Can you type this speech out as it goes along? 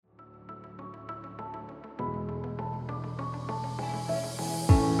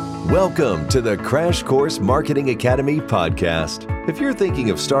Welcome to the Crash Course Marketing Academy podcast. If you're thinking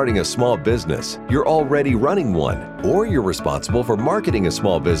of starting a small business, you're already running one, or you're responsible for marketing a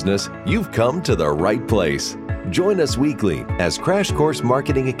small business, you've come to the right place. Join us weekly as Crash Course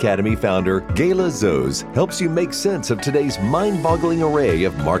Marketing Academy founder Gayla Zoz helps you make sense of today's mind-boggling array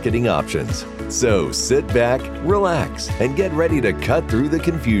of marketing options. So sit back, relax, and get ready to cut through the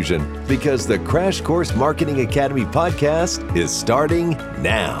confusion because the Crash Course Marketing Academy podcast is starting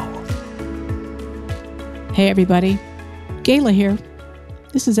now. Hey everybody, Gayla here.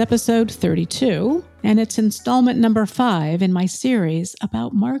 This is episode 32, and it's installment number 5 in my series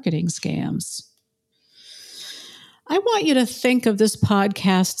about marketing scams. I want you to think of this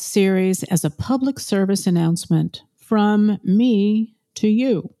podcast series as a public service announcement from me to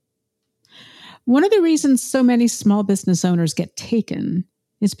you. One of the reasons so many small business owners get taken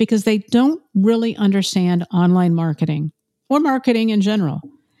is because they don't really understand online marketing or marketing in general.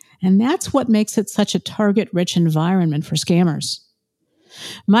 And that's what makes it such a target-rich environment for scammers.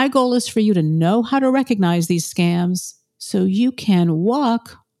 My goal is for you to know how to recognize these scams so you can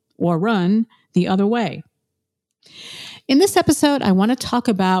walk or run the other way. In this episode, I want to talk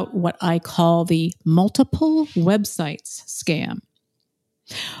about what I call the multiple websites scam.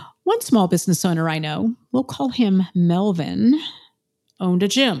 One small business owner I know, we'll call him Melvin, owned a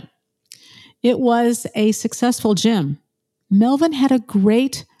gym. It was a successful gym. Melvin had a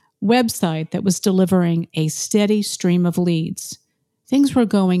great website that was delivering a steady stream of leads. Things were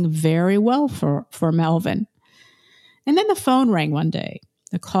going very well for Melvin. And then the phone rang one day.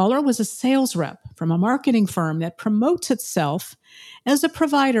 The caller was a sales rep from a marketing firm that promotes itself as a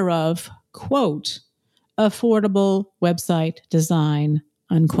provider of, quote, affordable website design,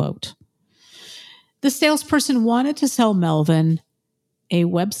 unquote. The salesperson wanted to sell Melvin a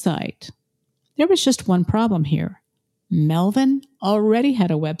website. There was just one problem here. Melvin already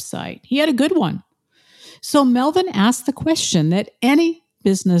had a website. He had a good one. So Melvin asked the question that any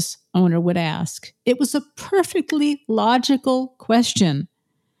business owner would ask. It was a perfectly logical question.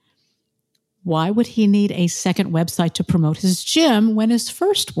 Why would he need a second website to promote his gym when his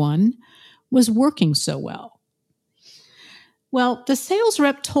first one was working so well? Well, the sales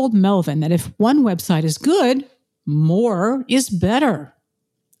rep told Melvin that if one website is good, more is better.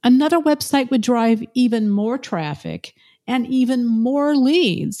 Another website would drive even more traffic and even more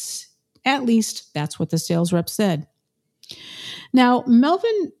leads. At least that's what the sales rep said. Now,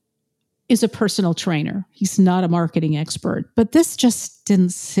 Melvin is a personal trainer. He's not a marketing expert, but this just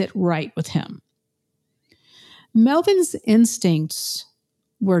didn't sit right with him. Melvin's instincts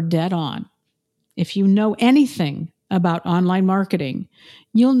were dead on. If you know anything about online marketing,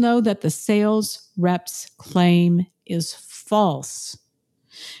 you'll know that the sales rep's claim is false.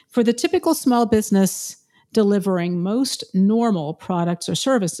 For the typical small business delivering most normal products or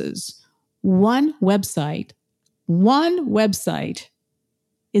services, one website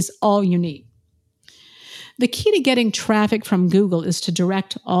is all you need. The key to getting traffic from Google is to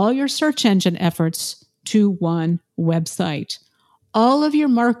direct all your search engine efforts to one website. All of your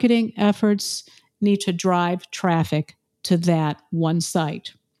marketing efforts need to drive traffic to that one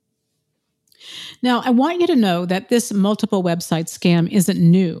site. Now, I want you to know that this multiple website scam isn't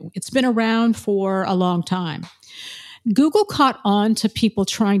new. It's been around for a long time. Google caught on to people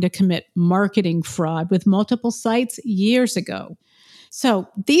trying to commit marketing fraud with multiple sites years ago. So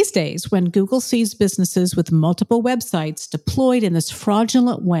these days, when Google sees businesses with multiple websites deployed in this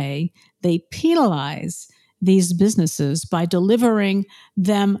fraudulent way, they penalize these businesses by delivering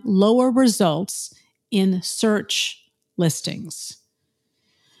them lower results in search listings.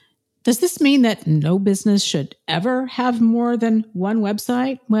 Does this mean that no business should ever have more than one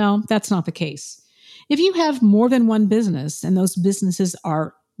website? Well, that's not the case. If you have more than one business and those businesses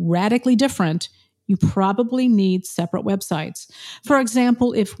are radically different, you probably need separate websites. For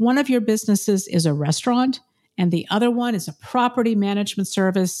example, if one of your businesses is a restaurant and the other one is a property management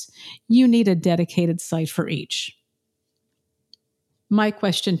service, you need a dedicated site for each. My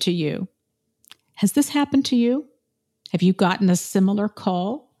question to you, has this happened to you? Have you gotten a similar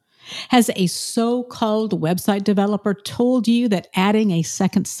call? Has a so-called website developer told you that adding a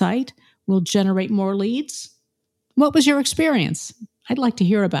second site will generate more leads? What was your experience? I'd like to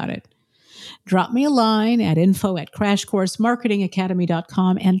hear about it. Drop me a line at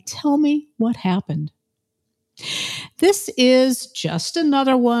info@crashcoursemarketingacademy.com and tell me what happened. This is just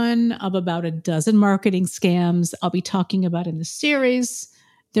another one of about a dozen marketing scams I'll be talking about in the series.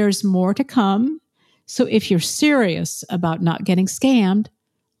 There's more to come. So if you're serious about not getting scammed,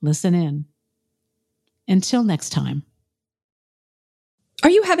 listen in. Until next time.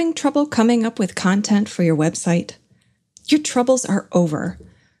 Are you having trouble coming up with content for your website? Your troubles are over.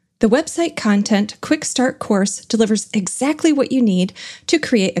 The Website Content Quick Start course delivers exactly what you need to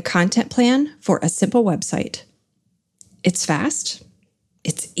create a content plan for a simple website. It's fast,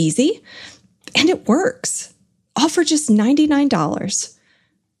 it's easy, and it works. All for just $99.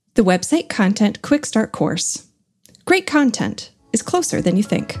 The Website Content Quick Start course. Great content is closer than you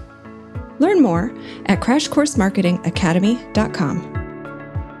think. Learn more at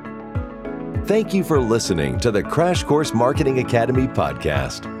crashcoursemarketingacademy.com. Thank you for listening to the Crash Course Marketing Academy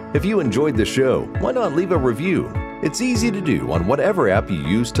podcast. If you enjoyed the show, why not leave a review? It's easy to do on whatever app you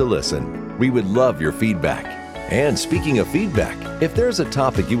use to listen. We would love your feedback. And speaking of feedback, if there's a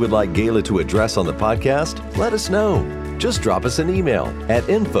topic you would like Gayla to address on the podcast, let us know. Just drop us an email at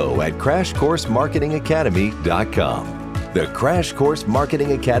info@crashcoursemarketingacademy.com. The Crash Course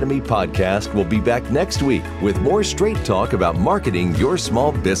Marketing Academy podcast will be back next week with more straight talk about marketing your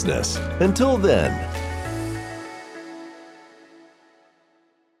small business. Until then,